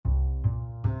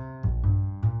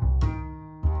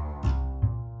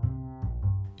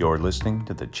You're listening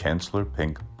to the Chancellor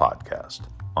Pink Podcast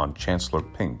on Chancellor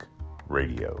Pink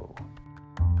Radio.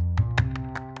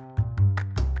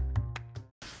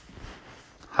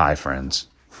 Hi, friends.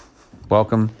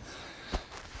 Welcome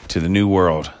to the new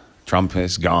world. Trump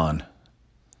is gone.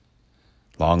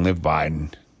 Long live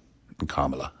Biden and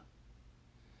Kamala.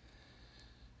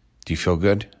 Do you feel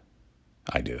good?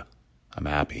 I do. I'm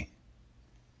happy.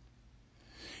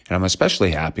 And I'm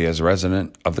especially happy as a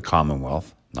resident of the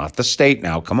Commonwealth, not the state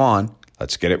now, come on,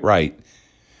 let's get it right.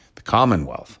 The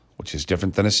Commonwealth, which is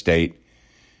different than a state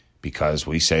because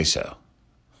we say so.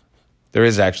 There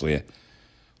is actually a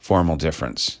formal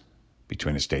difference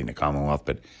between a state and a Commonwealth,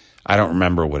 but I don't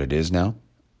remember what it is now.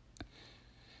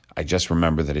 I just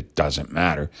remember that it doesn't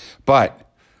matter.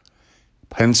 But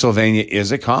Pennsylvania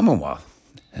is a Commonwealth,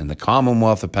 and the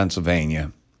Commonwealth of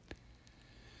Pennsylvania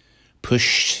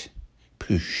pushed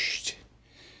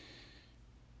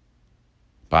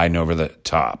Biden over the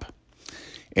top.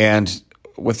 And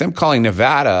with them calling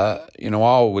Nevada,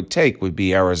 all it would take would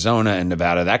be Arizona and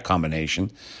Nevada. That combination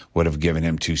would have given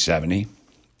him 270.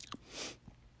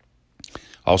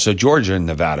 Also, Georgia and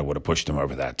Nevada would have pushed him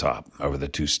over that top, over the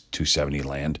 270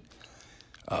 land.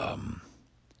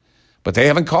 But they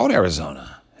haven't called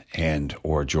Arizona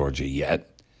or Georgia yet.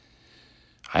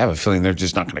 I have a feeling they're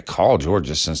just not going to call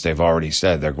Georgia since they've already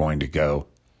said they're going to do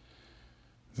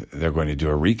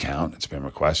a recount. It's been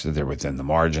requested. They're within the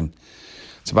margin.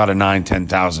 It's about a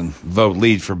 10,000 vote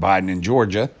lead for Biden in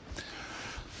Georgia.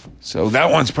 So that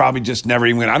one's probably just never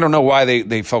even going to. I don't know why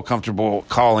they felt comfortable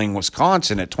calling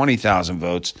Wisconsin at 20,000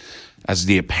 votes as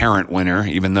the apparent winner,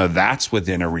 even though that's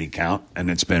within a recount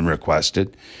and it's been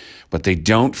requested. But they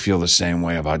don't feel the same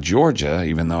way about Georgia,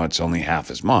 even though it's only half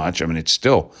as much. I mean, it's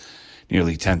still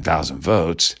nearly 10,000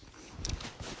 votes.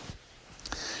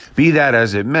 Be that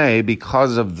as it may,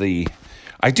 because of I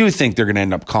do think they're going to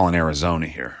end up calling Arizona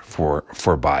here for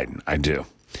Biden. I do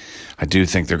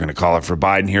think they're going to call it for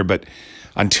Biden here, but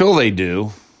until they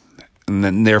do, and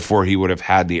then therefore he would have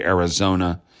had the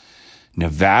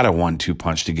Arizona-Nevada 1-2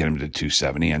 punch to get him to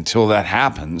 270. Until that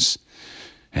happens,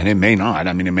 and it may not.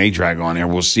 I mean, it may drag on here.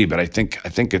 We'll see. But I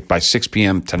think by 6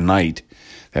 p.m. tonight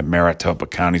that Maricopa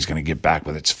County is going to get back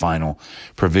with its final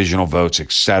provisional votes,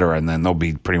 et cetera, and then they'll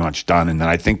be pretty much done. And then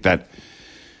I think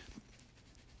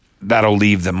that'll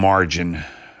leave the margin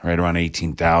right around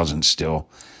 18,000 still.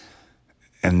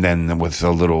 And then with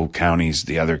the little counties,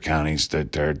 the other counties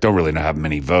that don't really have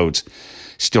many votes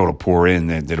still to pour in,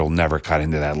 that'll never cut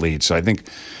into that lead. So I think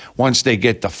once they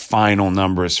get the final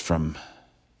numbers from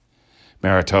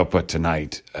Maricopa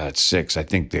tonight at 6, I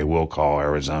think they will call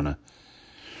Arizona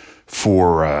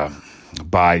for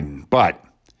Biden. But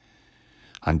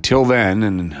until then,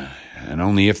 and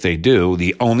only if they do,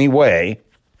 the only way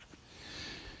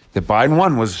that Biden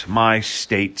won was my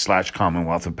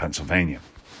state/Commonwealth of Pennsylvania.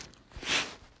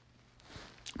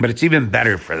 But it's even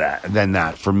better than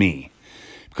that for me,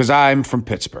 because I'm from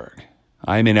Pittsburgh.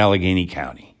 I'm in Allegheny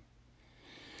County.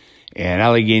 And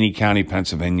Allegheny County,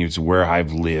 Pennsylvania is where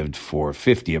I've lived for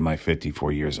 50 of my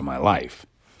 54 years of my life.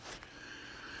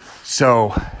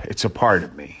 So it's a part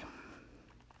of me.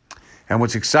 And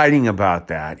what's exciting about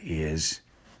that is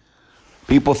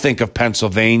people think of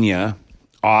Pennsylvania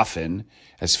often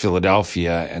as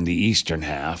Philadelphia and the eastern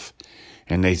half,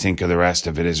 and they think of the rest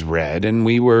of it as red. And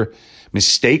we were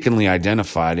mistakenly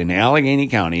identified in Allegheny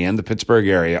County and the Pittsburgh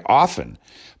area often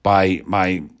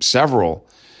by several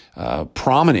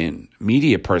prominent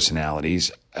media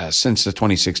personalities since the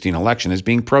 2016 election as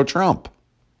being pro-Trump.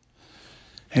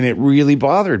 And it really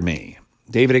bothered me.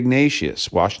 David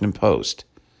Ignatius, Washington Post,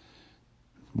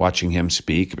 watching him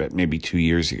speak about maybe 2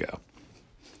 years ago,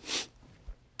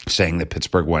 saying that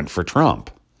Pittsburgh went for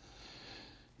Trump.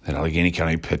 That Allegheny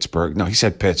County, Pittsburgh. No, he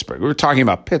said Pittsburgh. We were talking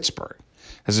about Pittsburgh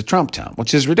as a Trump town,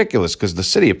 which is ridiculous because the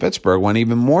city of Pittsburgh went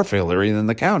even more for Hillary than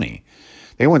the county.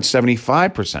 They went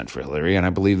 75% for Hillary, and I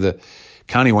believe the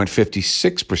county went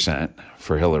 56%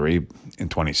 for Hillary in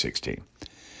 2016.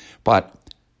 But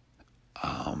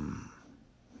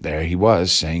there he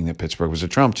was saying that Pittsburgh was a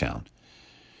Trump town.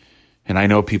 And I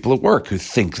know people at work who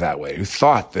think that way, who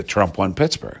thought that Trump won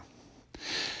Pittsburgh.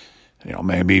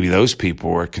 Maybe those people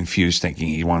were confused thinking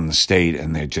he won the state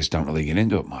and they just don't really get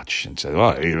into it much and say,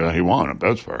 well, he won in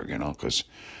Pittsburgh, because,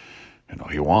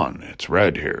 he won. It's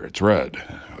red here. It's red.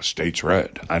 The state's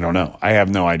red. I don't know. I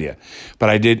have no idea. But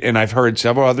I did, and I've heard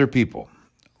several other people,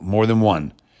 more than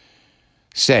one,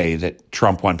 say that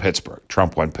Trump won Pittsburgh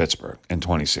in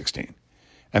 2016.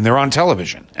 And they're on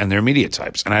television, and they're media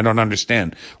types, and I don't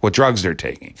understand what drugs they're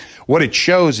taking. What it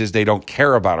shows is they don't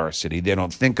care about our city. They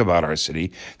don't think about our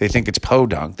city. They think it's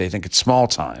podunk. They think it's small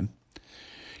time.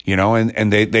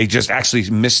 and they just actually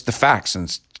missed the facts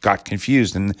and got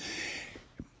confused. And,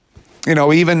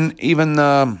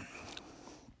 even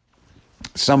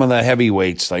some of the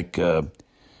heavyweights like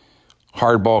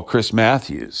hardball Chris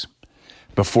Matthews,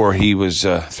 before he was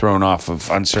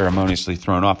unceremoniously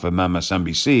thrown off of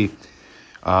MSNBC,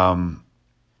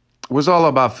 was all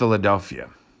about Philadelphia.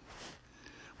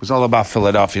 It was all about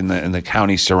Philadelphia and the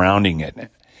county surrounding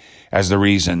it as the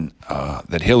reason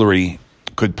that Hillary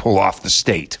could pull off the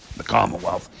state, the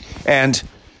Commonwealth. And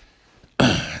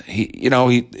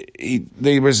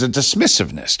there was a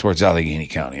dismissiveness towards Allegheny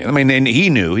County. I mean, and he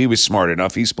knew, he was smart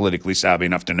enough, he's politically savvy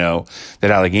enough to know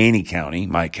that Allegheny County,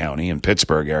 my county in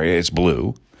Pittsburgh area, is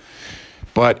blue.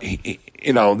 But,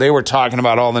 they were talking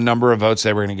about all the number of votes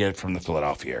they were going to get from the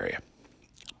Philadelphia area.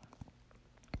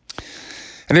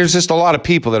 And there's just a lot of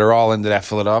people that are all into that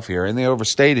Philadelphia area, and they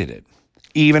overstated it,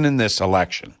 even in this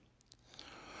election.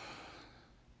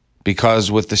 Because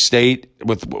with the state,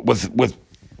 with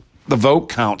the vote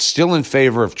count still in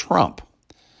favor of Trump.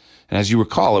 And as you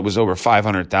recall, it was over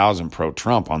 500,000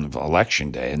 pro-Trump on the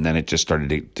election day, and then it just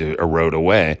started to erode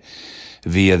away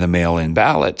via the mail-in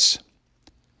ballots.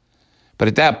 But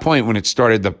at that point, when it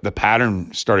started, the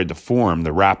pattern started to form,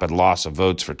 the rapid loss of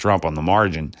votes for Trump on the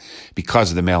margin because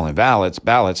of the mail-in ballots,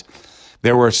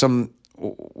 there were some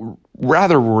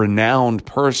rather renowned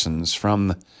persons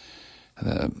from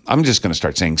I'm just going to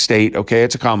start saying state. Okay,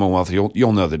 it's a Commonwealth.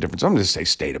 You'll know the difference. I'm going to say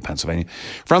state of Pennsylvania.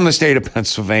 From the state of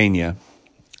Pennsylvania,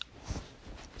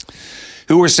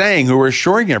 who were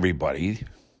assuring everybody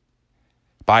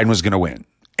Biden was going to win,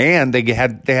 and they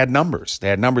had numbers. They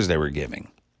had numbers they were giving.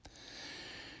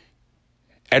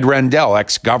 Ed Rendell,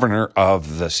 ex-governor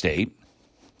of the state,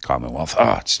 Commonwealth.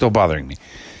 It's still bothering me,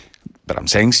 but I'm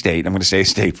saying state. I'm going to say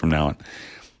state from now on.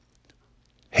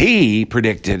 He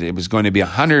predicted it was going to be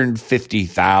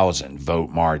 150,000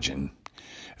 vote margin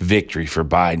victory for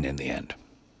Biden in the end.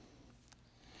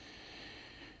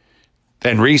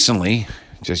 Then recently,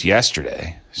 just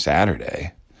yesterday,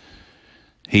 Saturday,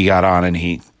 he got on and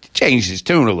he changed his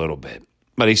tune a little bit.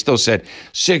 But he still said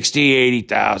 60,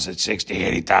 80,000, 60,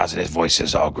 80,000. His voice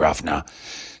is all gruff now.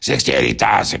 60,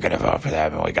 80,000 are going to vote for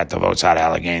that. But we got the votes out of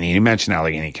Allegheny. He mentioned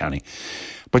Allegheny County.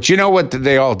 But you know what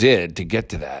they all did to get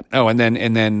to that? Oh, and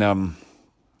then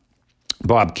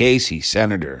Bob Casey,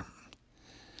 senator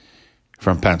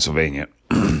from Pennsylvania,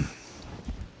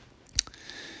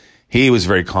 he was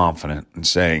very confident in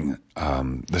saying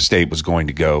the state was going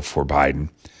to go for Biden.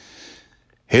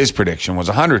 His prediction was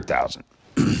 100,000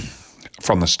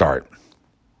 from the start.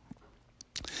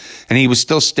 And he was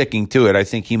still sticking to it. I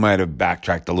think he might have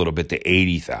backtracked a little bit to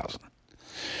 80,000.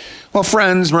 Well,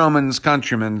 friends, Romans,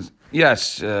 countrymen,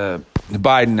 yes,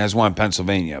 Biden has won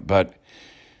Pennsylvania, but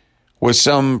with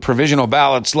some provisional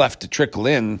ballots left to trickle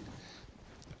in,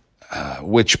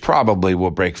 which probably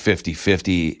will break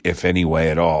 50-50, if any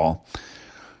way at all,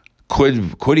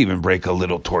 could even break a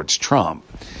little towards Trump.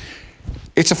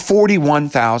 It's a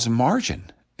 41,000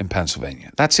 margin in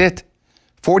Pennsylvania. That's it.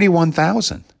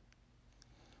 41,000.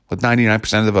 With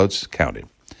 99% of the votes counted.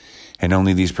 And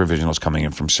only these provisionals coming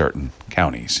in from certain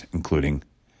counties, including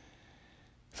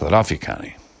Philadelphia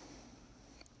County.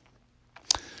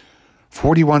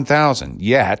 41,000.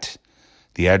 Yet,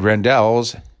 the Ed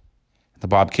Rendells, the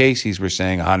Bob Caseys were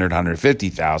saying 100,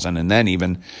 150,000, and then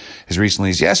even as recently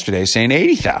as yesterday saying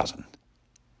 80,000.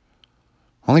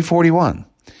 Only 41.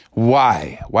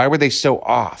 Why? Why were they so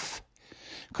off?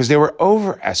 Because they were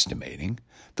overestimating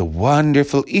the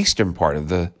wonderful eastern part of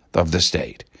the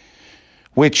state,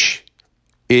 which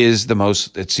is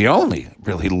it's the only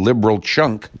really liberal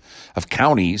chunk of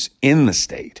counties in the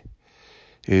state,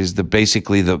 is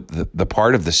basically the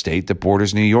part of the state that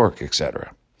borders New York,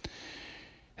 etc.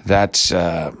 That's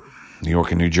New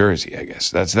York and New Jersey, I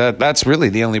guess. That's really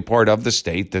the only part of the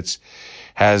state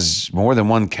has more than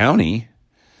one county.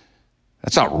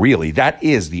 That's not really. That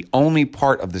is the only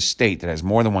part of the state that has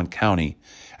more than one county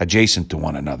adjacent to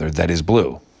one another that is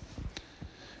blue.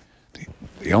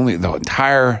 The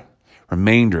entire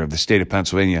remainder of the state of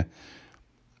Pennsylvania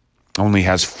only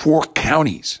has 4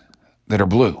 counties that are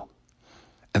blue,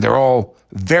 and they're all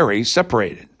very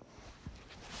separated.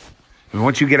 And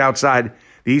once you get outside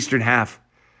the eastern half,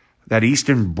 that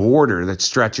eastern border that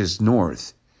stretches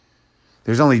north,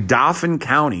 there's only Dauphin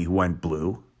County who went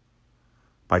blue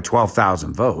by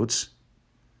 12,000 votes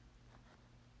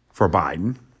for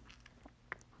Biden.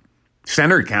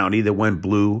 Center County that went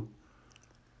blue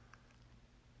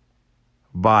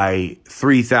by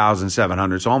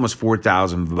 3,700, so almost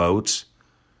 4,000 votes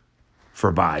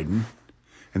for Biden.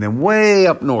 And then way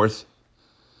up north,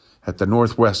 at the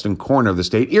northwestern corner of the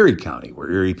state, Erie County,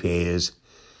 where Erie, PA is,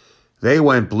 They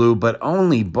went blue, but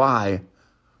only by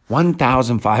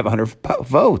 1,500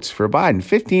 votes for Biden,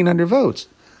 1,500 votes.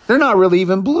 They're not really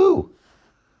even blue.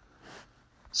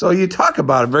 So you talk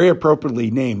about a very appropriately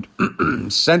named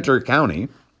Center County,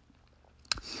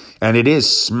 and it is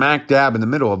smack dab in the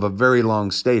middle of a very long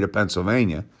state of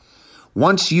Pennsylvania.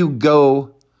 Once you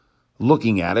go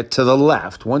looking at it to the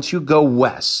left, once you go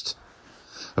west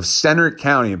of Center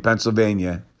County in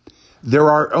Pennsylvania, there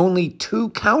are only 2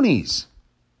 counties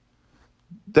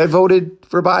that voted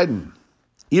for Biden.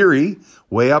 Erie,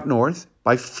 way up north,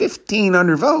 by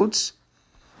 1,500 votes,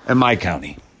 and my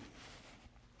county,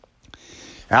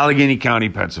 Allegheny County,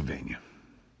 Pennsylvania,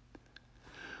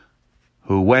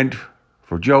 who went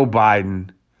for Joe Biden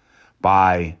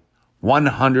by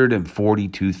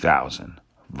 142,000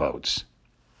 votes.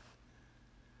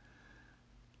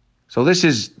 So this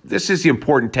is the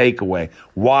important takeaway.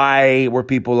 Why were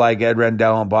people like Ed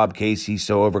Rendell and Bob Casey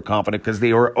so overconfident? Because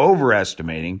they were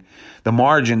overestimating the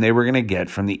margin they were going to get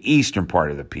from the eastern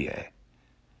part of the PA,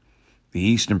 the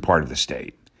eastern part of the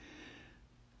state.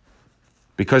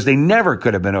 Because they never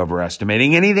could have been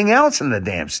overestimating anything else in the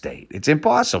damn state. It's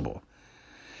impossible.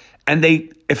 And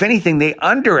if anything, they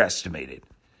underestimated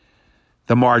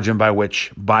the margin by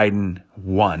which Biden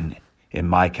won in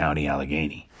my county,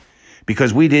 Allegheny.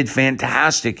 Because we did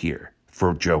fantastic here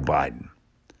for Joe Biden.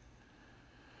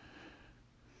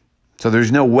 So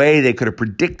there's no way they could have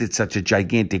predicted such a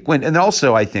gigantic win. And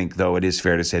also, I think, though, it is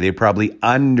fair to say they probably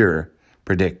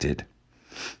underestimated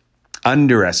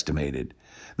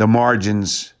the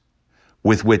margins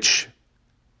with which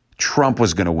Trump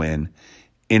was going to win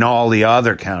in all the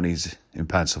other counties in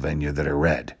Pennsylvania that are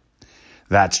red.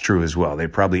 That's true as well. They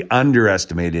probably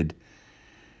underestimated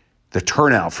the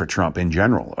turnout for Trump in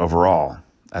general, overall,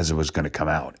 as it was going to come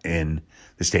out in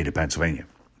the state of Pennsylvania.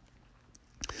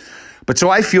 But so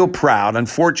I feel proud.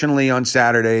 Unfortunately, on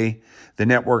Saturday, the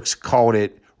networks called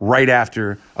it right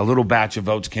after a little batch of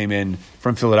votes came in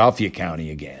from Philadelphia County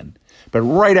again. But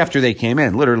right after they came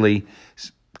in, literally,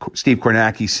 Steve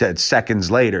Kornacki said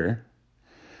seconds later,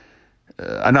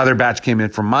 another batch came in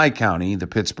from my county, the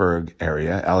Pittsburgh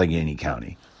area, Allegheny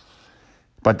County.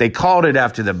 But they called it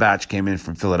after the batch came in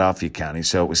from Philadelphia County,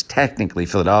 so it was technically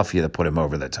Philadelphia that put him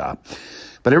over the top.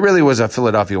 But it really was a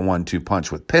Philadelphia 1-2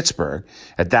 punch with Pittsburgh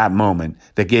at that moment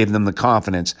that gave them the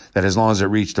confidence that as long as it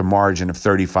reached a margin of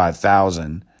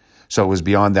 35,000, so it was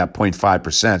beyond that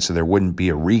 0.5%, so there wouldn't be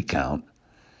a recount,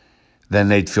 then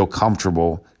they'd feel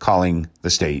comfortable calling the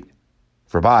state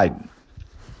for Biden.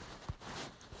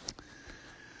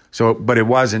 So, but it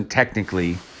wasn't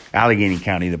technically Allegheny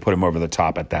County that put him over the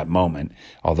top at that moment,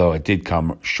 although it did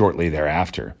come shortly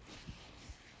thereafter.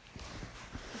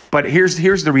 But here's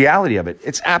the reality of it.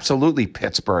 It's absolutely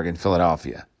Pittsburgh and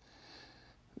Philadelphia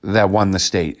that won the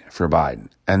state for Biden,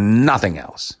 and nothing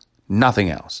else. Nothing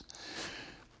else.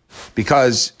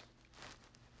 Because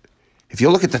if you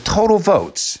look at the total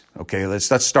votes, okay,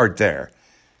 let's start there.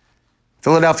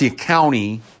 Philadelphia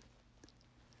County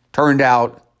turned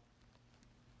out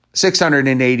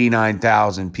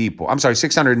 689,000 people. I'm sorry,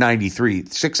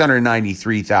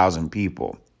 693,000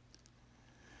 people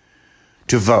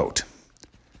to vote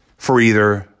for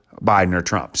either Biden or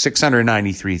Trump.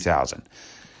 693,000.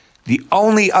 The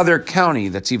only other county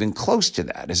that's even close to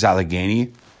that is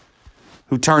Allegheny,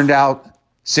 who turned out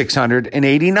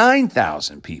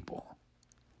 689,000 people.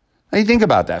 Now you think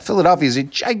about that. Philadelphia is a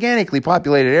gigantically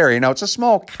populated area. Now it's a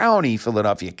small county,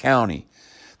 Philadelphia County.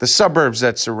 The suburbs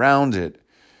that surround it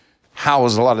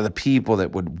house a lot of the people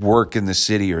that would work in the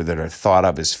city or that are thought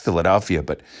of as Philadelphia.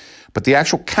 But the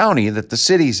actual county that the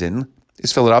city's in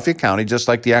is Philadelphia County, just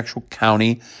like the actual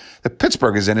county that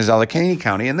Pittsburgh is in is Allegheny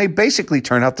County. And they basically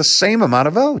turn out the same amount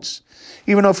of votes,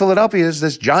 even though Philadelphia is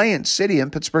this giant city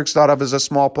and Pittsburgh's thought of as a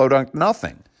small podunk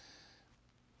nothing.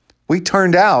 We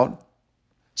turned out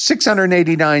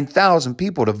 689,000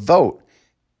 people to vote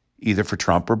either for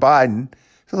Trump or Biden.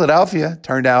 Philadelphia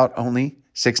turned out only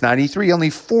 693, only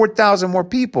 4,000 more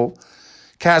people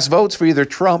cast votes for either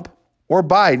Trump or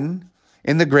Biden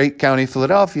in the great county of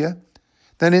Philadelphia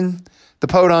than in the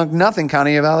podunk nothing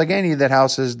county of Allegheny that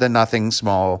houses the nothing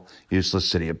small useless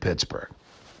city of Pittsburgh.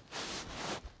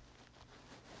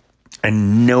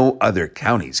 And no other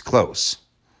county's close.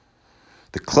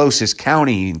 The closest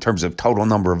county in terms of total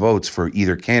number of votes for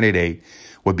either candidate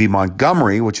would be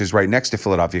Montgomery, which is right next to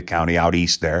Philadelphia County out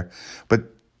east there. But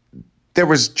there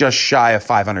was just shy of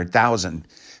 500,000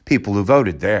 people who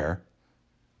voted there.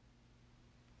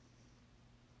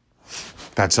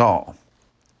 That's all.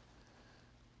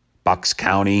 Bucks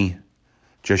County,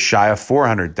 just shy of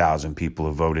 400,000 people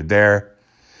who voted there.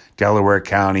 Delaware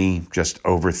County, just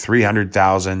over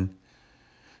 300,000.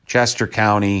 Chester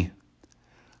County,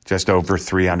 just over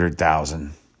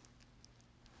 300,000.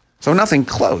 So nothing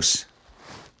close.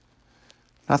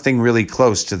 Nothing really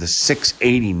close to the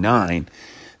 689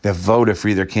 that voted for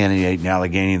either candidate in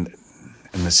Allegheny and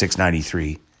the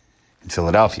 693 in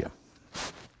Philadelphia.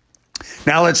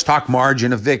 Now let's talk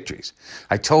margin of victories.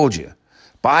 I told you,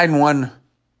 Biden won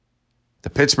the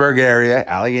Pittsburgh area,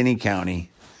 Allegheny County,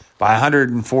 by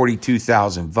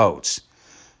 142,000 votes.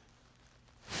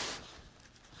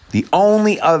 The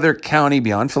only other county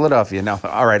beyond Philadelphia, now,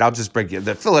 all right, I'll just break you.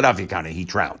 The Philadelphia county, he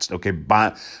trounced. Okay,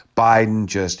 Biden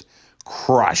just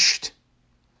crushed.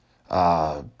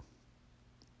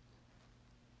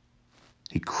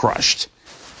 He crushed.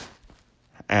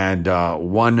 And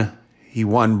he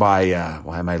won by,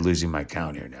 why am I losing my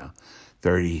count here now?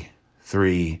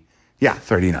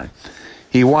 39.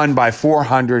 He won by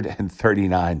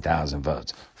 439,000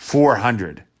 votes.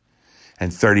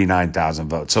 439,000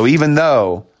 votes. So even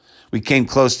though we came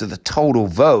close to the total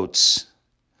votes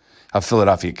of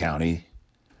Philadelphia County,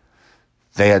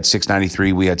 they had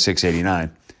 693, we had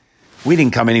 689. We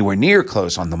didn't come anywhere near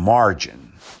close on the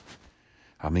margin.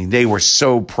 I mean, they were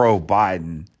so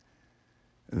pro-Biden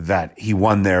that he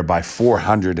won there by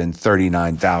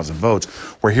 439,000 votes.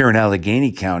 Where here in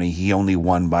Allegheny County, he only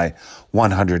won by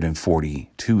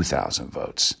 142,000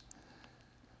 votes.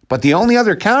 But the only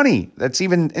other county that's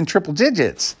even in triple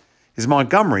digits is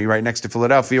Montgomery, right next to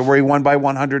Philadelphia, where he won by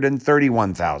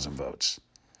 131,000 votes.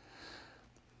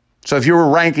 So if you were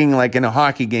ranking like in a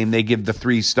hockey game, they give the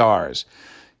 3 stars.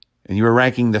 And you were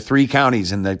ranking the 3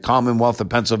 counties in the Commonwealth of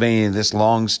Pennsylvania, this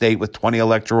long state with 20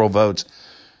 electoral votes.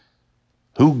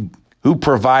 Who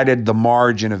provided the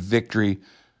margin of victory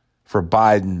for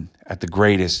Biden at the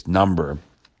greatest number?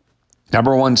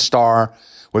 Number 1 star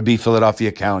would be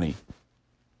Philadelphia County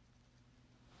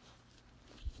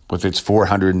with its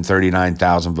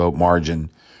 439,000 vote margin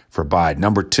for Biden.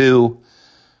 Number 2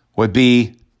 would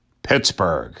be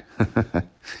Pittsburgh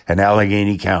and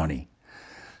Allegheny County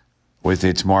with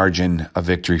its margin of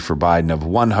victory for Biden of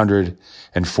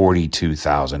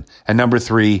 142,000. And number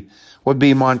 3 would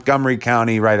be Montgomery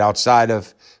County, right outside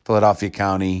of Philadelphia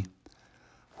County,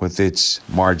 with its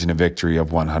margin of victory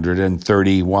of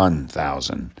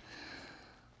 131,000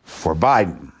 for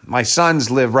Biden. My sons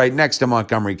live right next to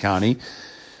Montgomery County,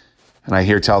 and I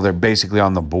hear tell they're basically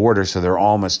on the border, so they're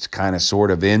almost kind of sort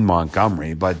of in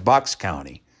Montgomery. But Bucks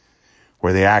County,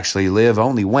 where they actually live,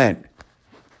 only went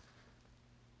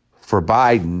for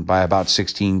Biden by about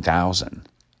 16,000.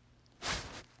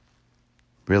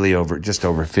 Really just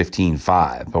over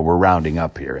 15.5, but we're rounding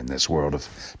up here in this world of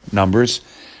numbers.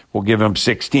 We'll give them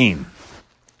 16.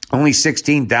 Only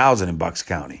 16,000 in Bucks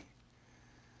County.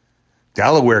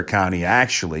 Delaware County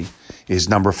actually is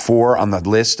number 4 on the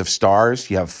list of stars.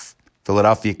 You have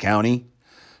Philadelphia County,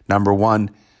 number 1,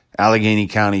 Allegheny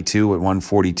County 2 at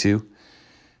 142,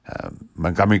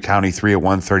 Montgomery County 3 at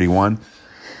 131.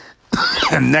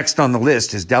 And next on the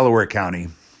list is Delaware County,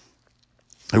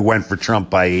 who went for Trump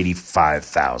by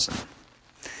 85,000.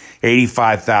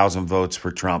 85,000 votes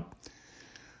for Trump.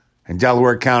 And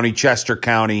Delaware County, Chester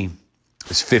County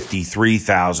is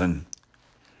 53,000.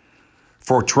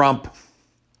 For Trump,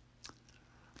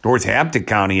 Northampton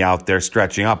County out there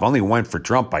stretching up only went for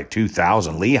Trump by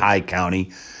 2,000. Lehigh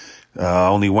County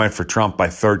only went for Trump by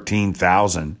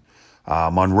 13,000.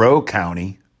 Monroe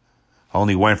County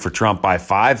only went for Trump by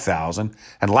 5,000.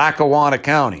 And Lackawanna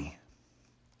County,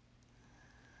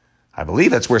 I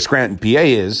believe that's where Scranton, PA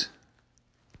is,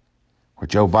 where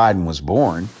Joe Biden was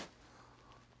born,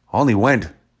 only went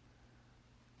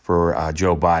for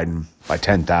Joe Biden by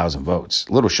 10,000 votes.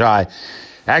 A little shy.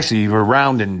 Actually, you were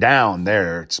rounding down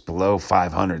there. It's below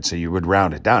 500, so you would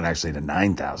round it down actually to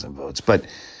 9,000 votes. But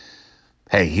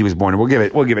hey, he was born. We'll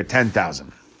give it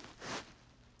 10,000.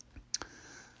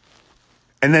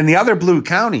 And then the other blue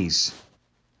counties,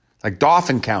 like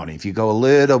Dauphin County, if you go a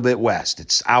little bit west,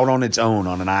 it's out on its own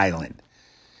on an island.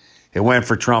 It went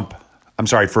for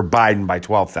Biden by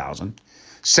 12,000.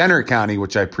 Center County,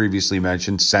 which I previously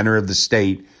mentioned, center of the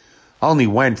state, only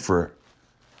went for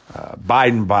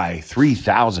Biden by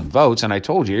 3,000 votes. And I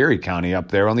told you, Erie County up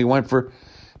there only went for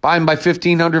Biden by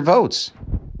 1,500 votes.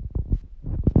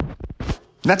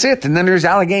 And that's it. And then there's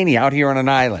Allegheny out here on an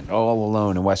island, all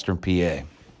alone in western PA.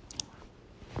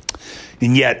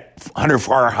 And yet,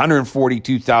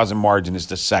 142,000 margin is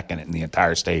the second in the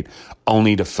entire state,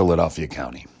 only to Philadelphia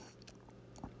County.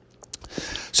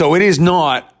 So it is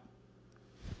not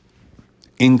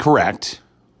incorrect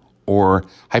or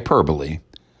hyperbole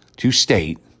to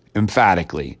state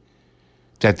emphatically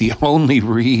that the only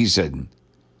reason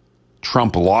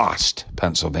Trump lost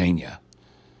Pennsylvania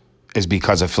is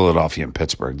because of Philadelphia and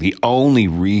Pittsburgh. The only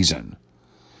reason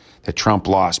that Trump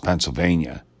lost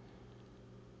Pennsylvania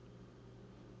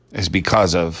is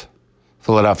because of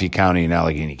Philadelphia County and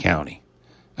Allegheny County.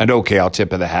 And okay, a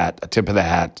tip of the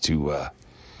hat to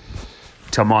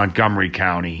Montgomery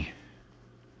County,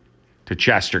 to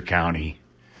Chester County,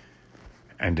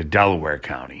 and to Delaware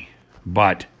County.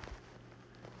 But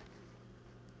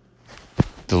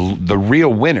the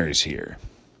real winners here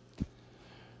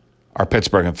are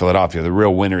Pittsburgh and Philadelphia. The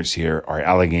real winners here are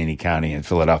Allegheny County and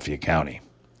Philadelphia County.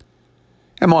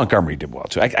 And Montgomery did well,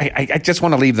 too. I just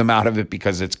want to leave them out of it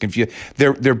because it's confusing.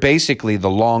 They're basically the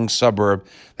long suburb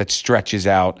that stretches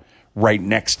out right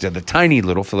next to the tiny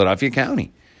little Philadelphia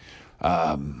County.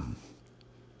 So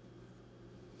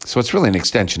it's really an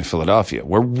extension of Philadelphia,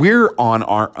 where we're on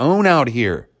our own out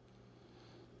here.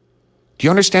 Do you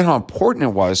understand how important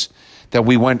it was that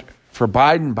we went for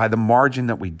Biden by the margin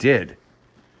that we did?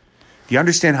 Do you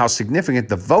understand how significant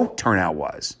the vote turnout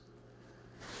was?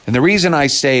 And the reason I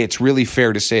say it's really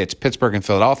fair to say it's Pittsburgh and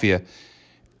Philadelphia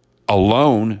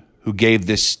alone who gave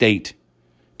this state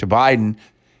to Biden,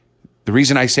 the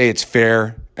reason I say it's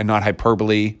fair and not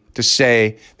hyperbole to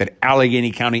say that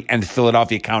Allegheny County and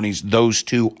Philadelphia counties, those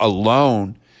two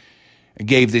alone,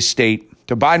 gave this state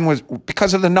to Biden was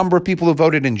because of the number of people who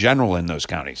voted in general in those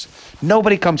counties.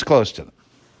 Nobody comes close to them.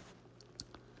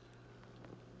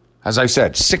 As I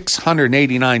said,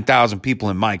 689,000 people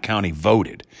in my county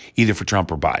voted either for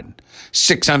Trump or Biden.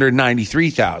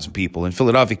 693,000 people in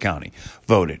Philadelphia County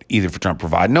voted either for Trump or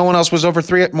Biden. No one else was over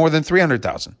more than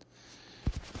 300,000.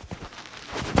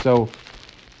 So,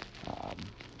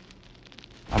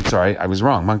 I'm sorry, I was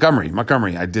wrong.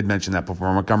 Montgomery, I did mention that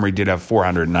before. Montgomery did have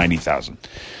 490,000.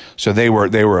 So they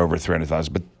were over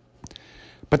 300,000.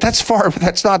 But that's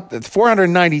not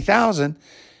 490,000.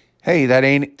 Hey, that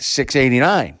ain't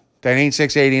 689. That ain't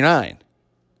 689.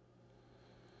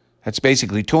 That's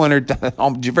basically 200,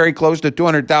 very close to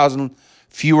 200,000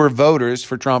 fewer voters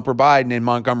for Trump or Biden in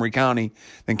Montgomery County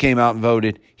than came out and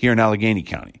voted here in Allegheny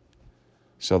County.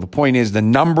 So the point is the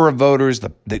number of voters, the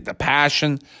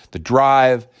passion, the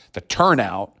drive, the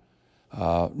turnout,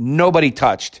 nobody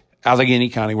touched Allegheny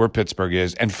County where Pittsburgh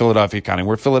is and Philadelphia County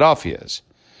where Philadelphia is.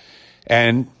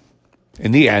 And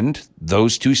in the end,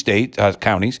 those two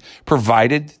counties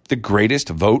provided the greatest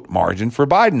vote margin for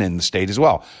Biden in the state as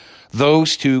well.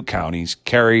 Those two counties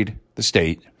carried the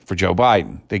state for Joe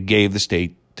Biden. They gave the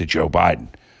state to Joe Biden.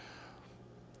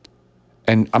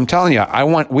 And I'm telling you,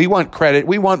 we want credit.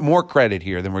 We want more credit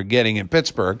here than we're getting in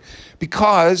Pittsburgh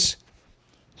because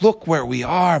look where we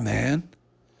are, man.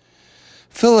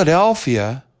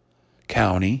 Philadelphia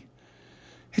County,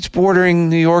 it's bordering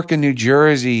New York and New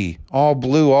Jersey, all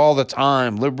blue all the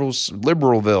time,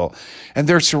 Liberalville. And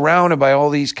they're surrounded by all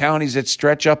these counties that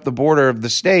stretch up the border of the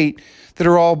state that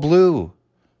are all blue.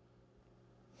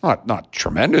 Not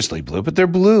tremendously blue, but they're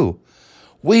blue.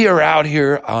 We are out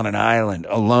here on an island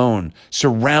alone,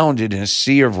 surrounded in a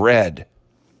sea of red.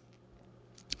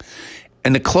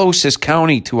 And the closest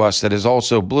county to us that is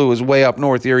also blue is way up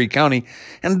north, Erie County.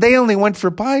 And they only went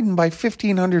for Biden by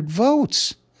 1,500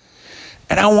 votes.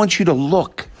 And I want you to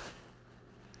look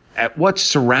at what's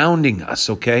surrounding us,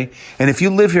 okay? And if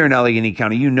you live here in Allegheny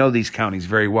County, you know these counties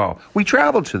very well. We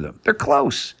travel to them. They're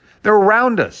close. They're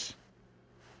around us.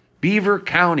 Beaver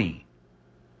County,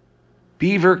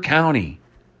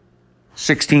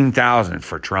 16,000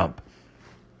 for Trump.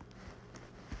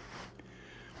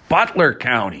 Butler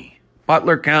County,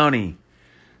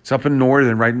 it's up in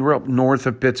northern, right north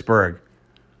of Pittsburgh.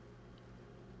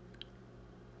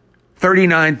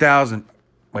 39,000.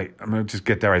 Wait, I'm going to just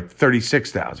get that right.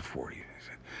 36,000 for you.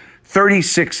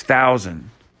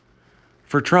 36,000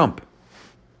 for Trump.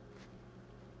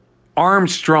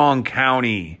 Armstrong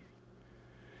County,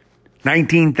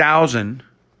 19,000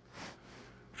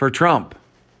 for Trump.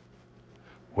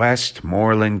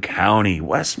 Westmoreland County,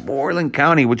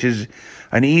 which is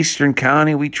an eastern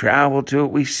county. We travel to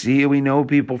it. We see it. We know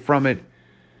people from it.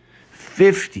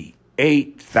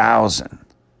 58,000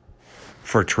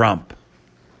 for Trump.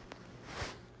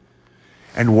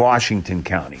 And Washington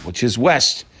County, which is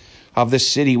west of the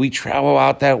city. We travel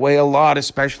out that way a lot,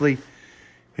 especially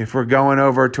if we're going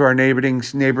over to our neighboring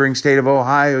state of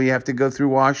Ohio. You have to go through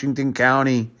Washington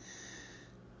County.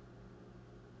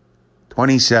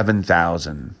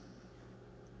 27,000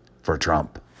 for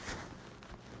Trump.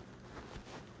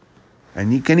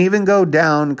 And you can even go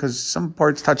down because some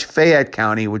parts touch Fayette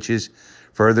County, which is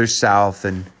further south,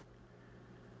 and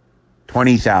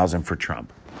 20,000 for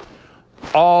Trump.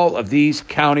 All of these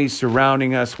counties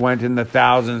surrounding us went in the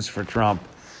thousands for Trump.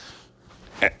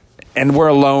 And we're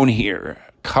alone here,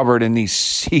 covered in these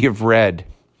sea of red.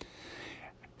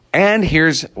 And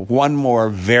here's one more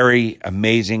very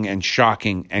amazing and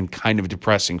shocking and kind of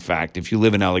depressing fact. If you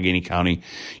live in Allegheny County,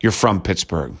 you're from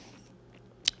Pittsburgh.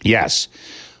 Yes,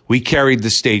 we carried the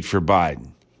state for Biden.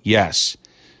 Yes,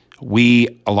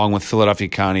 we, along with Philadelphia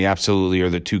County, absolutely are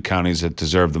the two counties that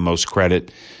deserve the most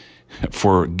credit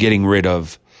for getting rid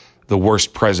of the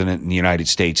worst president in the United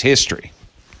States history.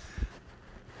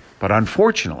 But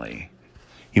unfortunately,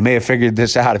 you may have figured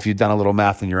this out if you've done a little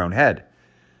math in your own head.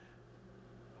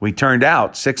 We turned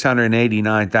out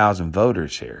 689,000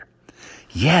 voters here.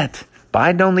 Yet,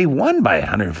 Biden only won by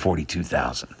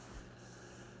 142,000.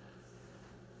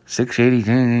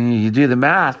 680, you do the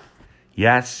math.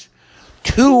 Yes,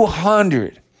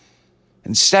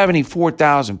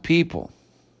 274,000 people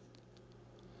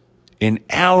in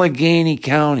Allegheny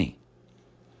County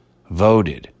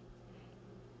voted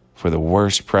for the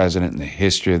worst president in the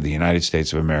history of the United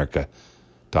States of America,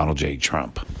 Donald J.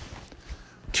 Trump.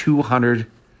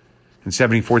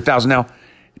 274,000. Now,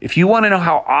 if you want to know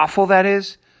how awful that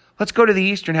is, let's go to the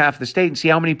eastern half of the state and see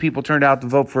how many people turned out to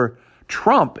vote for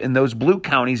Trump in those blue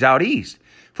counties out east.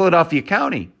 Philadelphia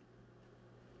County,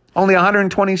 only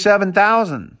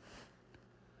 127,000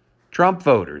 Trump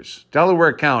voters.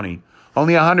 Delaware County,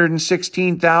 only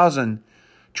 116,000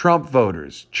 Trump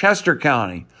voters. Chester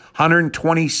County,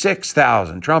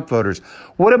 126,000 Trump voters.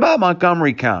 What about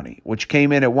Montgomery County, which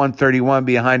came in at 131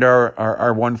 behind our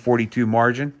 142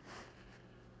 margin?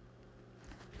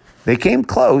 They came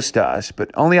close to us,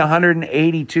 but only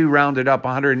 182 rounded up,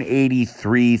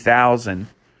 183,000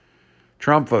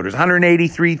 Trump voters.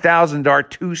 183,000 to our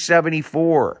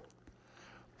 274.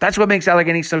 That's what makes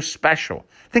Allegheny so special.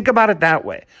 Think about it that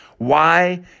way.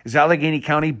 Why is Allegheny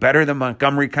County better than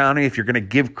Montgomery County if you're going to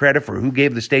give credit for who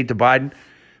gave the state to Biden?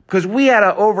 Because we had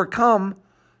to overcome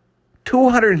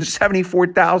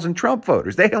 274,000 Trump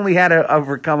voters. They only had to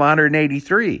overcome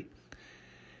 183.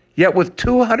 Yet with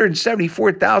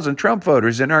 274,000 Trump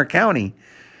voters in our county,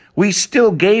 we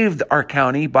still gave our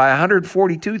county by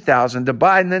 142,000 to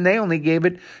Biden, and they only gave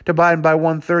it to Biden by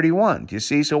 131. Do you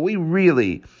see? So we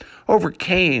really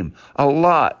overcame a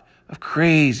lot of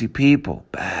crazy people,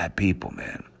 bad people,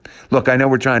 man. Look, I know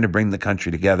we're trying to bring the country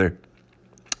together.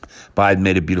 Biden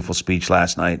made a beautiful speech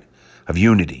last night of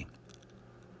unity.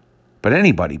 But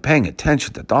anybody paying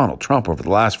attention to Donald Trump over the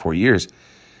last 4 years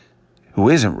who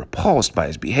isn't repulsed by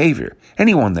his behavior,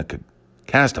 anyone that could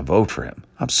cast a vote for him,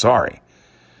 I'm sorry.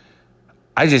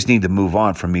 I just need to move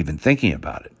on from even thinking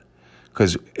about it.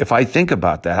 Because if I think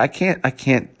about that, I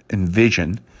can't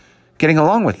envision getting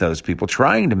along with those people,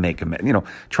 trying to make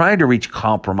trying to reach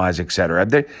compromise,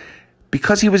 etc.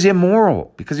 Because he was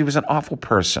immoral, because he was an awful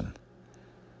person,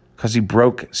 because he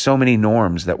broke so many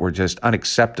norms that were just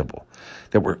unacceptable,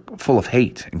 that were full of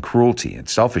hate and cruelty and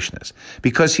selfishness,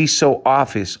 because he's so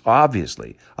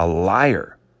obviously a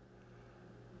liar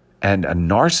and a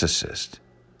narcissist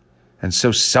and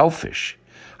so selfish.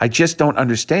 I just don't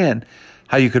understand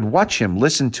how you could watch him,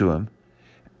 listen to him,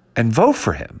 and vote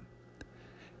for him.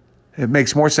 It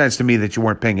makes more sense to me that you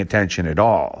weren't paying attention at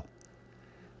all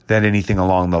than anything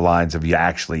along the lines of you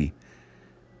actually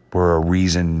were a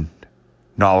reasoned,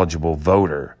 knowledgeable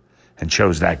voter and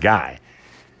chose that guy.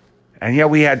 And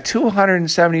yet we had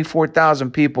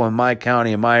 274,000 people in my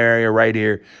county, in my area right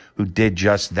here, who did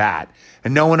just that.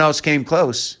 And no one else came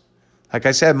close. Like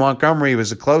I said, Montgomery was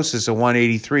the closest at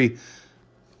 183.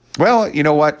 Well, you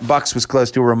know what? Bucks was close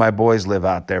to where my boys live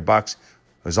out there. Bucks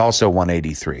was also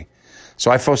 183. So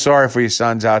I feel sorry for your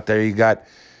sons out there. You got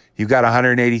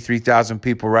 183,000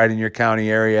 people right in your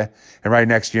county area and right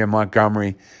next to you in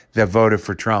Montgomery that voted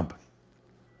for Trump.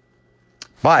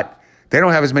 But they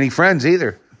don't have as many friends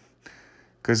either,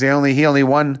 because he only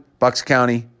won Bucks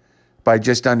County by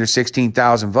just under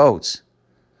 16,000 votes.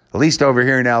 At least over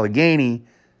here in Allegheny,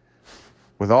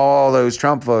 with all those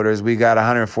Trump voters, we got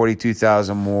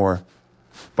 142,000 more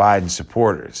Biden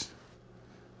supporters.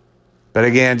 But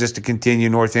again, just to continue,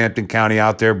 Northampton County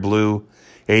out there, blue,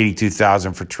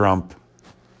 82,000 for Trump.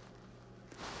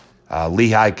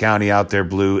 Lehigh County out there,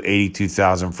 blue,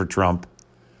 82,000 for Trump.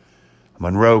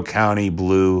 Monroe County,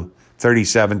 blue,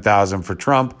 37,000 for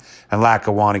Trump. And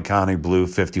Lackawanna County, blue,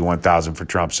 51,000 for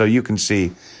Trump. So you can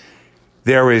see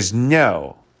there is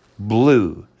no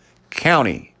blue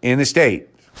county in the state,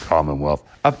 Commonwealth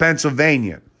of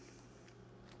Pennsylvania,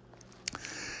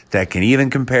 that can even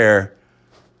compare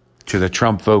to the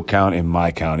Trump vote count in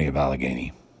my county of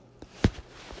Allegheny.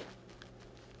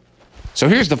 So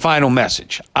here's the final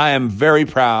message. I am very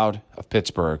proud of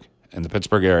Pittsburgh and the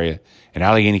Pittsburgh area and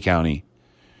Allegheny County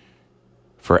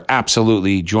for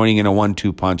absolutely joining in a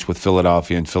 1-2 punch with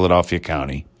Philadelphia and Philadelphia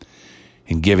County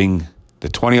and giving the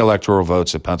 20 electoral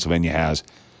votes that Pennsylvania has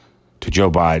to Joe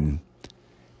Biden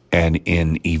and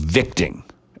in evicting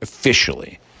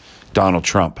officially Donald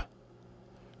Trump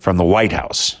from the White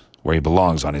House, where he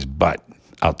belongs, on his butt,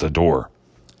 out the door.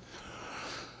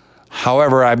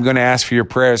 However, I'm going to ask for your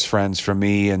prayers, friends, from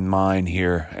me and mine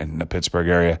here in the Pittsburgh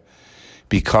area,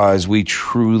 because we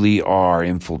truly are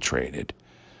infiltrated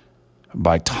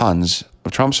by tons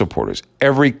of Trump supporters.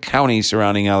 Every county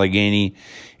surrounding Allegheny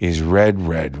is red,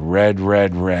 red, red,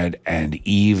 red, red, and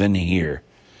even here,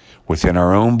 within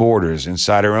our own borders,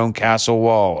 inside our own castle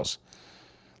walls.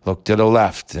 Look to the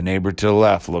left, the neighbor to the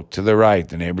left. Look to the right,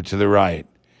 the neighbor to the right.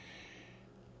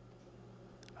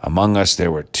 Among us,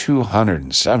 there were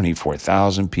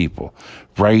 274,000 people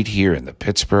right here in the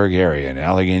Pittsburgh area in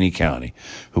Allegheny County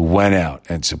who went out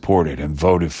and supported and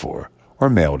voted for, or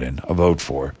mailed in a vote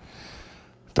for,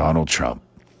 Donald Trump.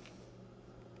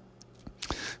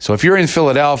 So if you're in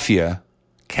Philadelphia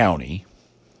County,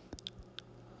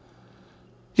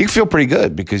 you can feel pretty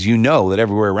good because you know that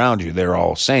everywhere around you, they're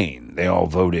all sane. They all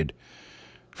voted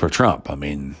for Trump. I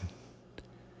mean,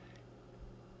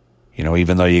 you know,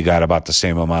 even though you got about the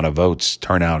same amount of votes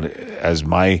turnout as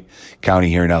my county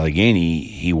here in Allegheny,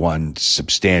 he won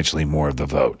substantially more of the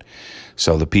vote.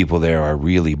 So the people there are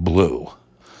really blue.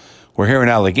 We're here in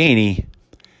Allegheny.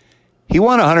 He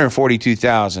won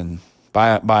 142,000.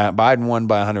 Biden won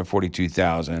by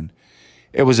 142,000.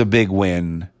 It was a big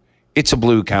win. It's a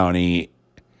blue county.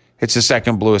 It's the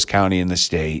second bluest county in the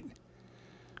state.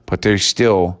 But there's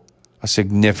still a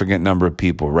significant number of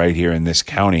people right here in this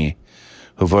county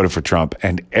who voted for Trump,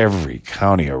 and every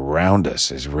county around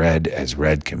us is red as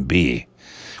red can be.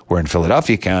 We're in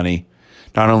Philadelphia County.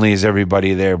 Not only is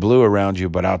everybody there blue around you,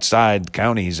 but outside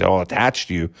counties all attached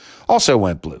to you also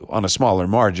went blue on a smaller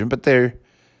margin, but they're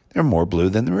more blue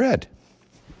than the red.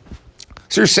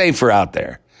 So you're safer out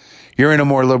there. You're in a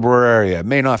more liberal area. It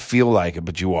may not feel like it,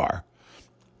 but you are.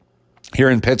 Here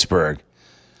in Pittsburgh,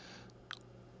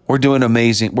 we're doing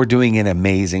an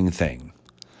amazing thing.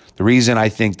 The reason I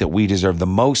think that we deserve the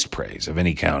most praise of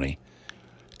any county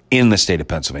in the state of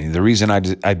Pennsylvania, the reason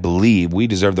I believe we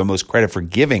deserve the most credit for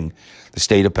giving the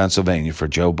state of Pennsylvania for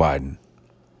Joe Biden,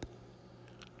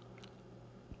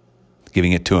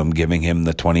 giving it to him, giving him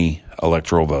the 20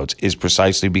 electoral votes, is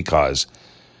precisely because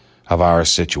of our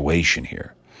situation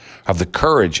here, of the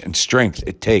courage and strength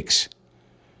it takes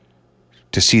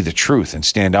to see the truth and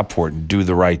stand up for it and do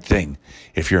the right thing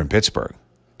if you're in Pittsburgh,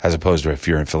 as opposed to if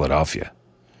you're in Philadelphia.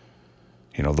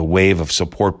 You know, the wave of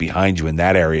support behind you in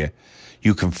that area,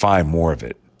 you can find more of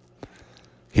it.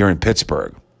 Here in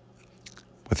Pittsburgh,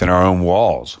 within our own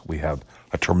walls, we have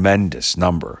a tremendous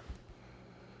number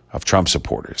of Trump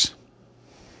supporters.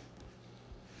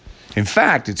 In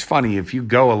fact, it's funny, if you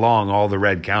go along all the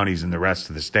red counties in the rest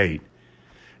of the state,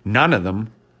 none of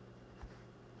them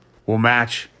will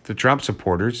match the Trump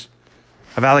supporters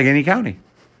of Allegheny County.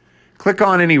 Click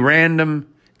on any random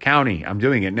county. I'm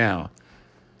doing it now.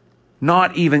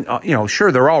 Not even,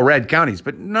 sure, they're all red counties,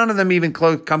 but none of them even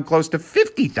come close to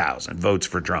 50,000 votes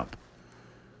for Trump.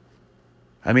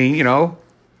 I mean,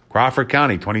 Crawford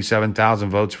County,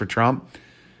 27,000 votes for Trump.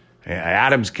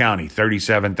 Adams County,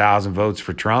 37,000 votes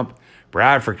for Trump.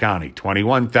 Bradford County,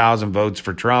 21,000 votes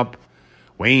for Trump.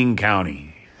 Wayne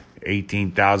County,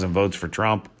 18,000 votes for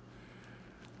Trump.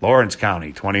 Lawrence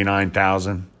County,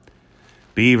 29,000.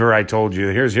 Beaver, I told you,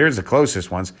 here's the closest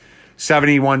ones.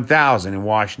 71,000 in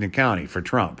Washington County for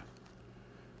Trump.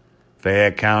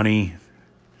 Fayette County,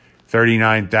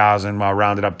 39,000, well,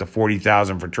 rounded up to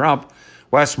 40,000 for Trump.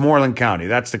 Westmoreland County,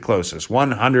 that's the closest,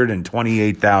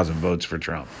 128,000 votes for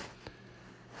Trump.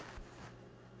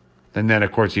 And then,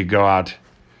 of course, you go out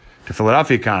to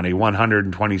Philadelphia County,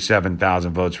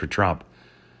 127,000 votes for Trump.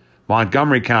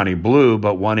 Montgomery County, blue,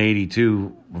 but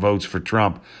 182 votes for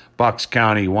Trump. Bucks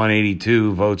County,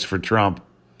 182 votes for Trump.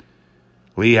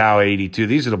 Lehigh, 82.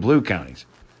 These are the blue counties.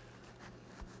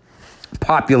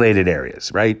 Populated areas,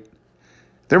 right?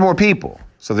 There are more people,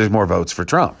 so there's more votes for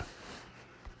Trump.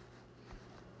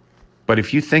 But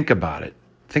if you think about it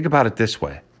this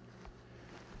way.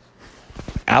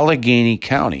 Allegheny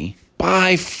County,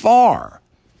 by far,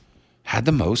 had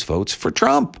the most votes for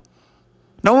Trump.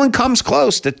 No one comes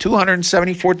close to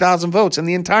 274,000 votes in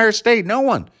the entire state. No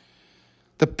one.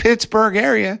 The Pittsburgh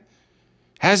area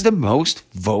has the most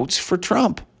votes for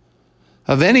Trump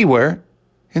of anywhere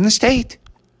in the state,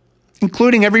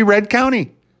 including every red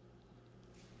county.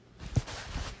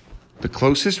 The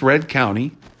closest red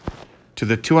county to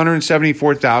the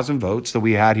 274,000 votes that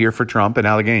we had here for Trump in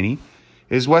Allegheny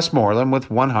is Westmoreland with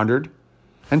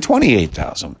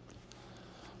 128,000.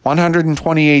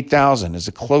 128,000 is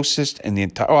the closest in the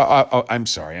entire... I'm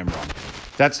sorry, I'm wrong.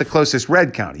 That's the closest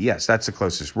red county. Yes, that's the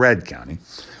closest red county.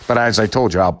 But as I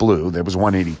told you, out blue, there was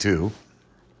 182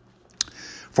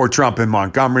 for Trump in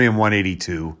Montgomery and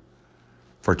 182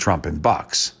 for Trump in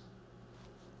Bucks.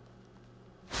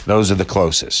 Those are the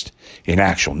closest in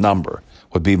actual number.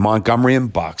 Would be Montgomery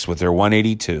and Bucks with their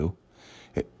 182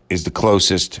 is the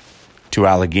closest to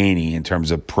Allegheny in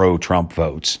terms of pro-Trump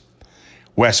votes.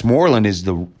 Westmoreland is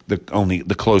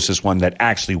the closest one that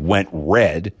actually went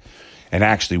red and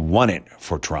actually won it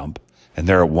for Trump, and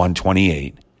they're at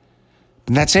 128.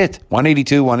 And that's it.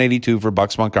 182 for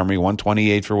Bucks Montgomery,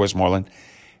 128 for Westmoreland,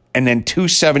 and then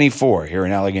 274 here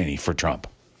in Allegheny for Trump.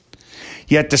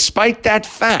 Yet despite the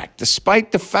fact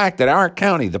that our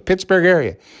county, the Pittsburgh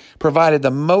area, provided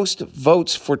the most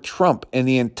votes for Trump in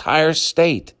the entire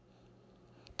state,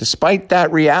 despite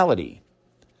that reality,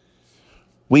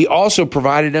 we also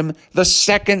provided him the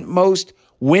second most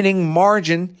winning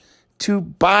margin to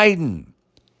Biden.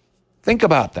 Think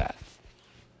about that.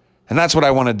 And that's what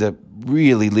I wanted to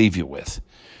really leave you with.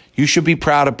 You should be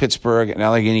proud of Pittsburgh and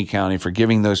Allegheny County for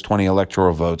giving those 20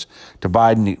 electoral votes to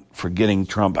Biden for getting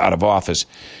Trump out of office,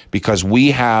 because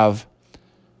we have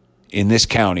in this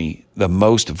county the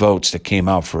most votes that came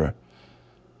out for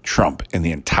Trump in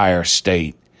the entire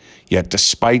state. Yet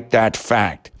despite that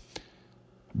fact,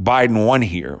 Biden won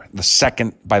here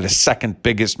by the second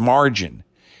biggest margin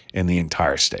in the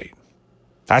entire state.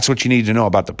 That's what you need to know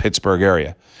about the Pittsburgh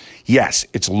area. Yes,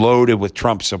 it's loaded with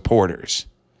Trump supporters.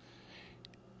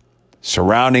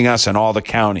 Surrounding us in all the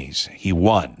counties, he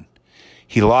won.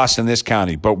 He lost in this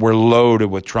county, but we're loaded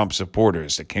with Trump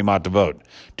supporters that came out to vote.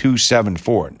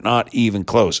 274, not even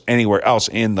close. Anywhere else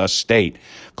in the state,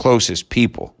 closest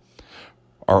people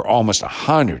are almost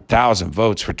 100,000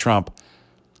 votes for Trump,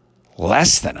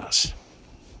 less than us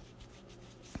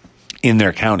in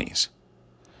their counties.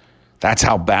 That's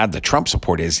how bad the Trump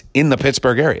support is in the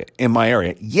Pittsburgh area, in my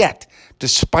area. Yet,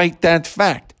 despite that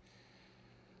fact,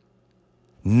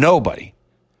 nobody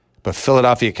but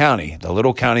Philadelphia County, the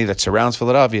little county that surrounds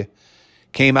Philadelphia,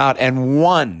 came out and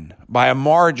won by a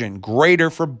margin greater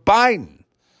for Biden.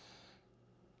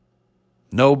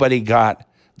 Nobody got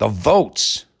the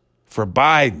votes for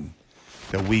Biden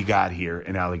that we got here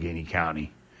in Allegheny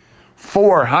County.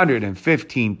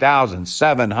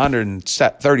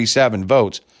 415,737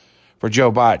 votes for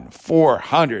Joe Biden.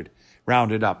 400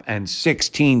 rounded up, and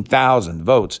 16,000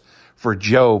 votes for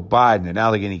Joe Biden in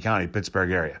Allegheny County, Pittsburgh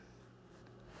area.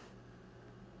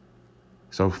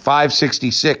 So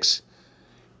 566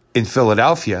 in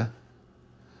Philadelphia,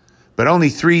 but only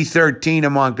 313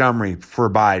 in Montgomery for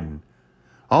Biden.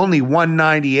 Only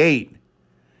 198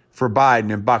 for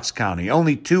Biden in Bucks County.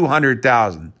 Only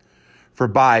 200,000 for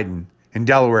Biden in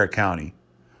Delaware County.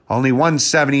 Only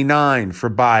 179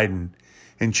 for Biden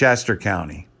in Chester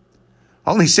County.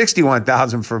 Only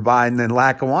 61,000 for Biden in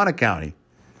Lackawanna County.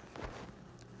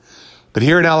 But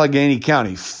here in Allegheny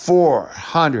County,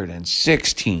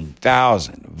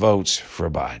 416,000 votes for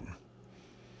Biden.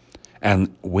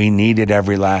 And we needed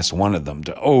every last one of them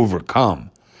to overcome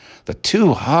the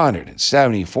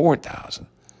 274,000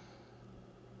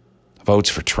 votes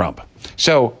for Trump.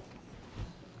 So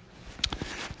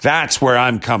that's where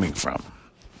I'm coming from.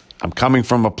 I'm coming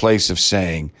from a place of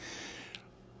saying,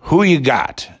 who you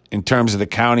got in terms of the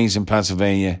counties in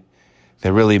Pennsylvania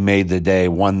that really made the day,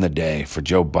 won the day for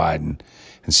Joe Biden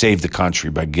and saved the country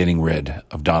by getting rid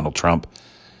of Donald Trump?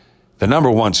 The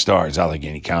number one star is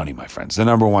Allegheny County, my friends. The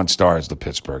number one star is the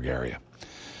Pittsburgh area,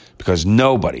 because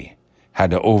nobody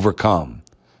had to overcome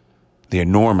the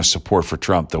enormous support for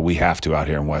Trump that we have to out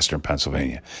here in Western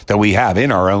Pennsylvania, that we have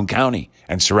in our own county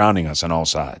and surrounding us on all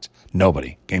sides.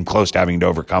 Nobody came close to having to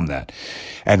overcome that.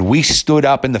 And we stood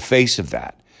up in the face of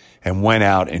that and went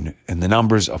out in the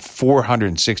numbers of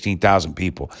 416,000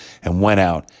 people and went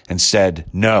out and said,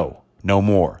 no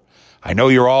more. I know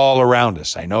you're all around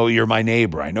us. I know you're my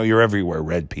neighbor. I know you're everywhere,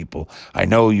 red people. I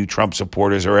know you Trump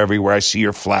supporters are everywhere. I see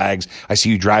your flags. I see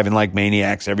you driving like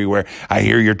maniacs everywhere. I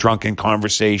hear your drunken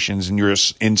conversations and your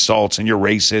insults and your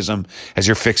racism as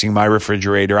you're fixing my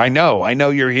refrigerator. I know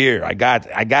you're here. I got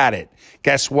it.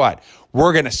 Guess what?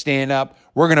 We're going to stand up.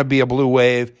 We're going to be a blue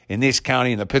wave in this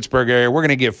county, in the Pittsburgh area. We're going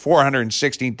to give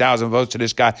 416,000 votes to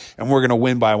this guy, and we're going to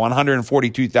win by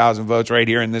 142,000 votes right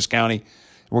here in this county.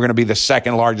 We're going to be the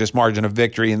second largest margin of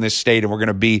victory in this state, and we're going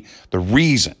to be the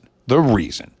reason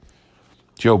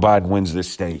Joe Biden wins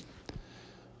this state.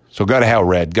 So go to hell,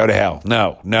 Red. Go to hell.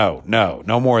 No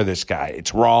more of this guy.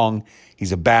 It's wrong.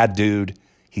 He's a bad dude.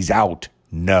 He's out.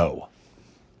 No.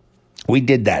 We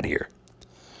did that here.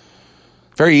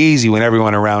 Very easy when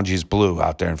everyone around you is blue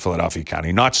out there in Philadelphia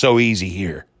County. Not so easy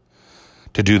here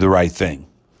to do the right thing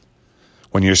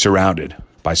when you're surrounded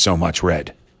by so much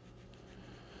red.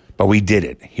 But we did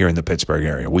it here in the Pittsburgh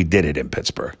area. We did it in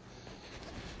Pittsburgh.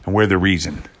 And we're the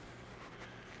reason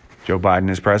Joe Biden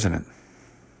is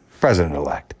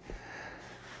president-elect.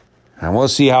 And we'll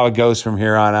see how it goes from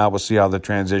here on out. We'll see how the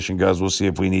transition goes. We'll see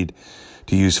if we need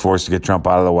to use force to get Trump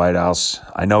out of the White House.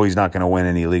 I know he's not going to win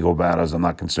any legal battles. I'm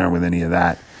not concerned with any of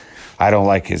that. I don't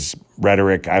like his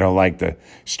rhetoric. I don't like the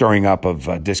stirring up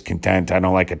of discontent. I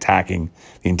don't like attacking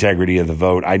the integrity of the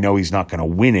vote. I know he's not going to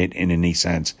win it in any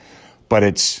sense, but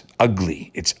it's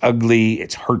ugly. It's ugly.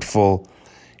 It's hurtful.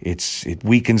 It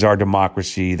weakens our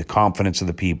democracy, the confidence of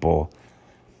the people.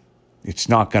 It's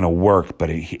not going to work, but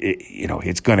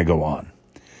it's going to go on,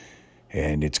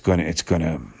 and it's going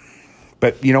to.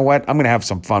 But you know what? I'm going to have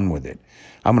some fun with it.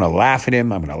 I'm going to laugh at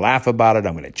him. I'm going to laugh about it.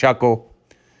 I'm going to chuckle.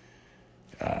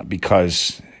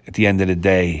 Because at the end of the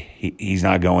day, he's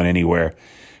not going anywhere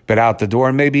but out the door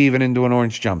and maybe even into an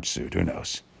orange jumpsuit. Who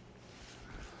knows?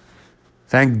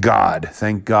 Thank God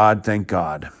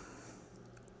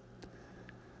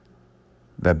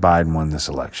that Biden won this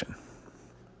election.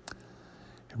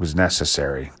 It was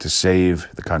necessary to save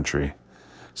the country,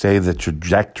 save the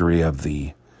trajectory of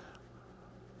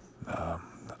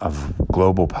of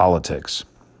global politics,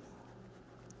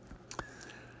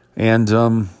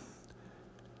 and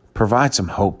provide some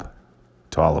hope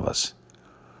to all of us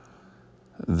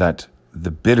that the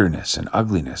bitterness and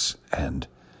ugliness and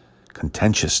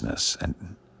contentiousness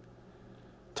and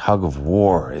tug of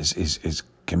war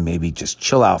can maybe just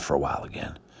chill out for a while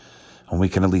again. And we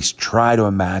can at least try to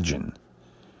imagine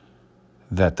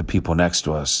that the people next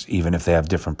to us, even if they have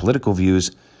different political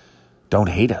views, don't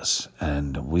hate us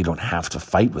and we don't have to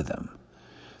fight with them,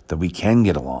 that we can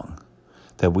get along,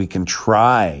 that we can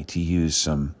try to use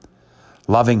some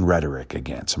loving rhetoric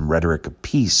again, some rhetoric of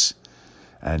peace,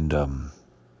 and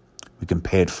we can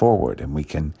pay it forward and we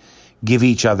can give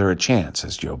each other a chance,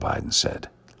 as Joe Biden said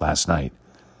last night.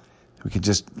 We could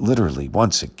just literally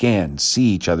once again see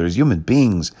each other as human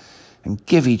beings and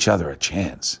give each other a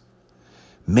chance.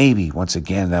 Maybe once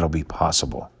again that'll be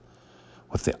possible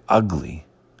with the ugly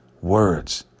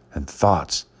words and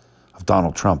thoughts of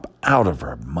Donald Trump out of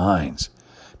our minds.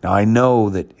 Now, I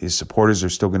know that his supporters are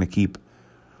still going to keep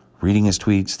reading his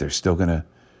tweets. They're still going to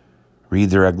read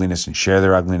their ugliness and share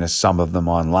their ugliness, some of them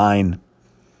online.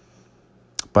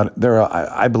 But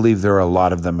I believe there are a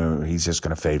lot of them who he's just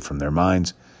going to fade from their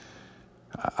minds.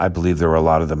 I believe there were a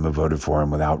lot of them who voted for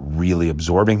him without really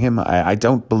absorbing him. I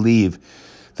don't believe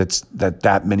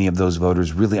that many of those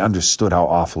voters really understood how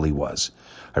awful he was.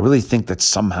 I really think that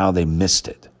somehow they missed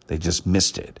it. They just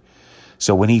missed it.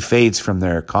 So when he fades from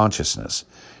their consciousness,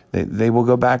 they will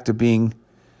go back to being...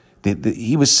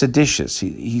 he was seditious.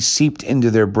 He seeped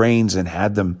into their brains and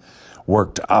had them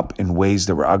worked up in ways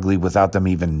that were ugly without them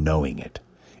even knowing it.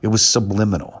 It was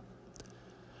subliminal.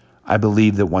 I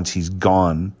believe that once he's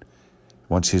gone,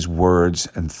 once his words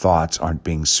and thoughts aren't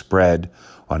being spread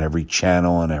on every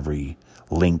channel and every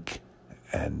link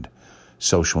and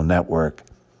social network,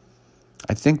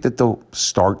 I think that they'll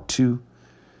start to,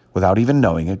 without even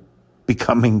knowing it,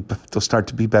 they'll start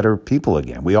to be better people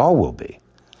again. We all will be.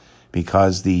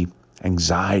 Because the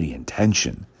anxiety and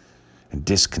tension and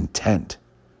discontent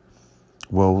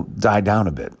will die down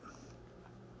a bit.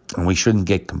 And we shouldn't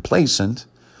get complacent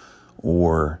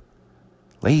or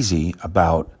lazy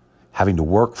about having to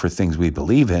work for things we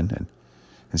believe in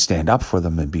and stand up for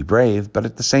them and be brave. But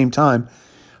at the same time,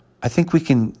 I think we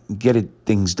can get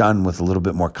things done with a little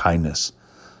bit more kindness.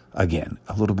 Again,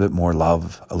 a little bit more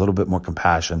love, a little bit more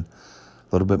compassion,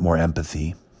 a little bit more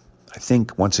empathy. I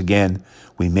think, once again,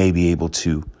 we may be able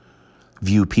to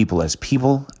view people as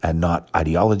people and not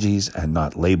ideologies and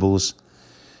not labels.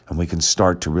 And we can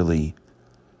start to really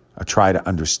try to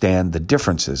understand the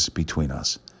differences between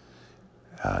us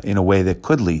in a way that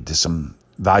could lead to some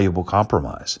valuable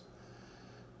compromise.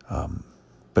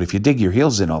 But if you dig your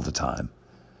heels in all the time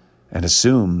and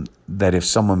assume that if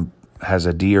someone has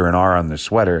a D or an R on their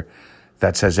sweater,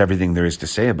 that says everything there is to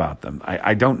say about them,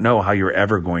 I don't know how you're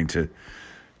ever going to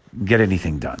get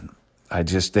anything done. I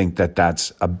just think that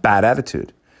that's a bad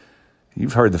attitude.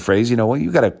 You've heard the phrase, you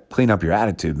got to clean up your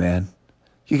attitude, man.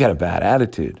 You got a bad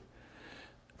attitude.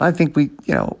 I think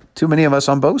too many of us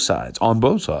on both sides,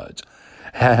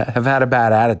 have had a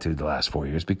bad attitude the last 4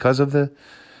 years because of the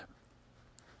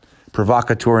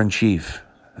provocateur-in-chief,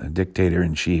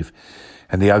 dictator-in-chief,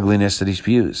 and the ugliness that he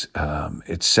spews.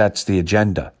 It sets the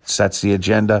agenda. It sets the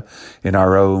agenda in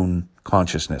our own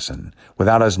consciousness. And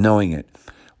without us knowing it,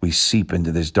 we seep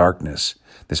into this darkness,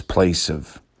 this place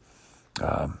of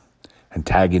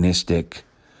antagonistic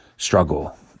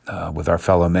struggle with our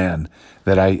fellow man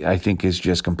that I think is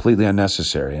just completely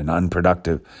unnecessary and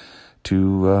unproductive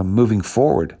to moving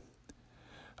forward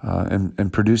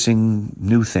and producing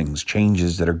new things,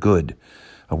 changes that are good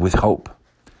with hope.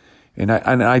 And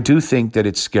I do think that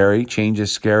it's scary. Change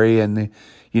is scary, and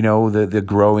the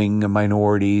growing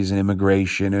minorities and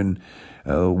immigration and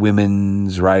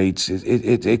women's rights.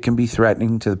 It can be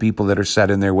threatening to the people that are set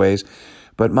in their ways.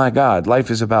 But my God, life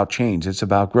is about change. It's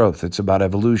about growth. It's about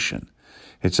evolution.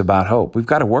 It's about hope. We've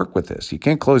got to work with this. You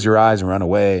can't close your eyes and run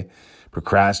away,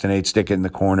 procrastinate, stick it in the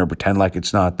corner, pretend like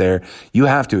it's not there. You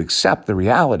have to accept the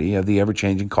reality of the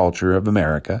ever-changing culture of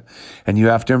America, and you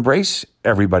have to embrace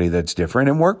everybody that's different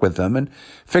and work with them and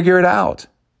figure it out.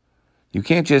 You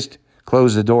can't just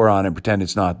close the door on it and pretend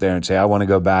it's not there and say, I want to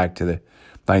go back to the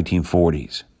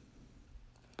 1940s.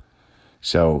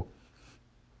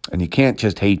 And you can't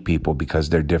just hate people because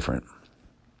they're different.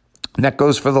 And that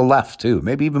goes for the left, too,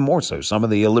 maybe even more so. Some of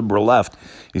the illiberal left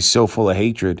is so full of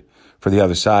hatred for the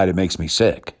other side, it makes me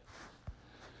sick.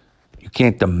 You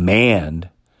can't demand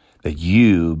that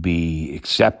you be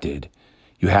accepted.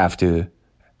 You have to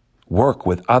work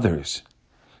with others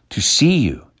to see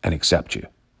you and accept you.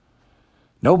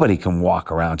 Nobody can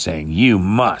walk around saying, you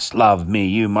must love me,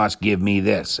 you must give me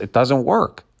this. It doesn't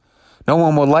work. No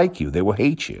one will like you. They will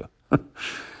hate you.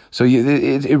 So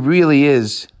it really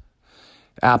is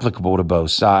applicable to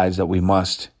both sides that we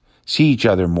must see each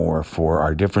other more for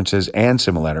our differences and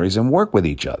similarities and work with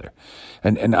each other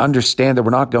and understand that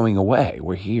we're not going away.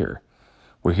 We're here.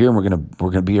 We're here, and we're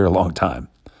gonna be here a long time.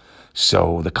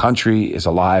 So the country is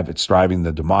alive. It's thriving.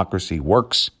 The democracy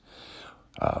works.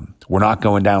 We're not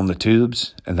going down the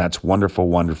tubes, and that's wonderful,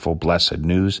 wonderful, blessed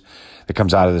news that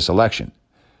comes out of this election.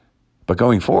 But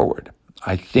going forward,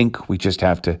 I think we just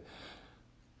have to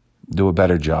do a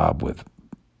better job with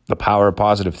the power of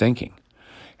positive thinking.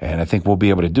 And I think we'll be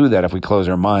able to do that if we close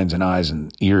our minds and eyes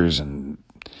and ears and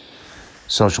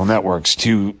social networks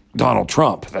to Donald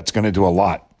Trump. That's going to do a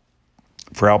lot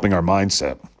for helping our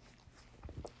mindset.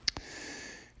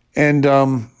 And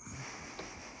I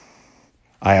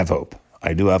have hope.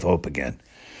 I do have hope again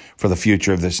for the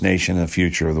future of this nation and the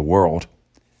future of the world.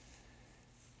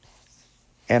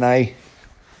 And I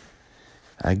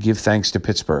give thanks to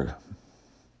Pittsburgh.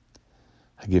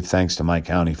 I give thanks to my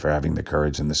county for having the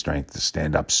courage and the strength to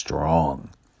stand up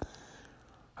strong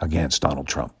against Donald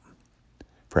Trump,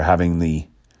 for having the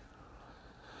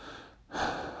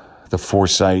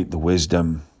foresight, the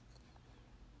wisdom,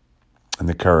 and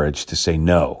the courage to say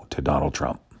no to Donald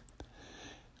Trump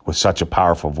with such a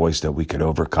powerful voice that we could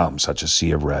overcome such a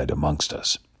sea of red amongst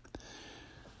us.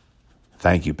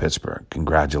 Thank you, Pittsburgh.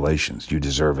 Congratulations. You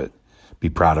deserve it. Be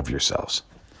proud of yourselves.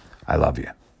 I love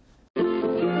you.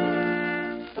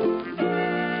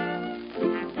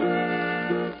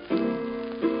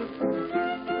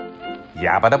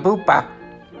 Yabba da boopa.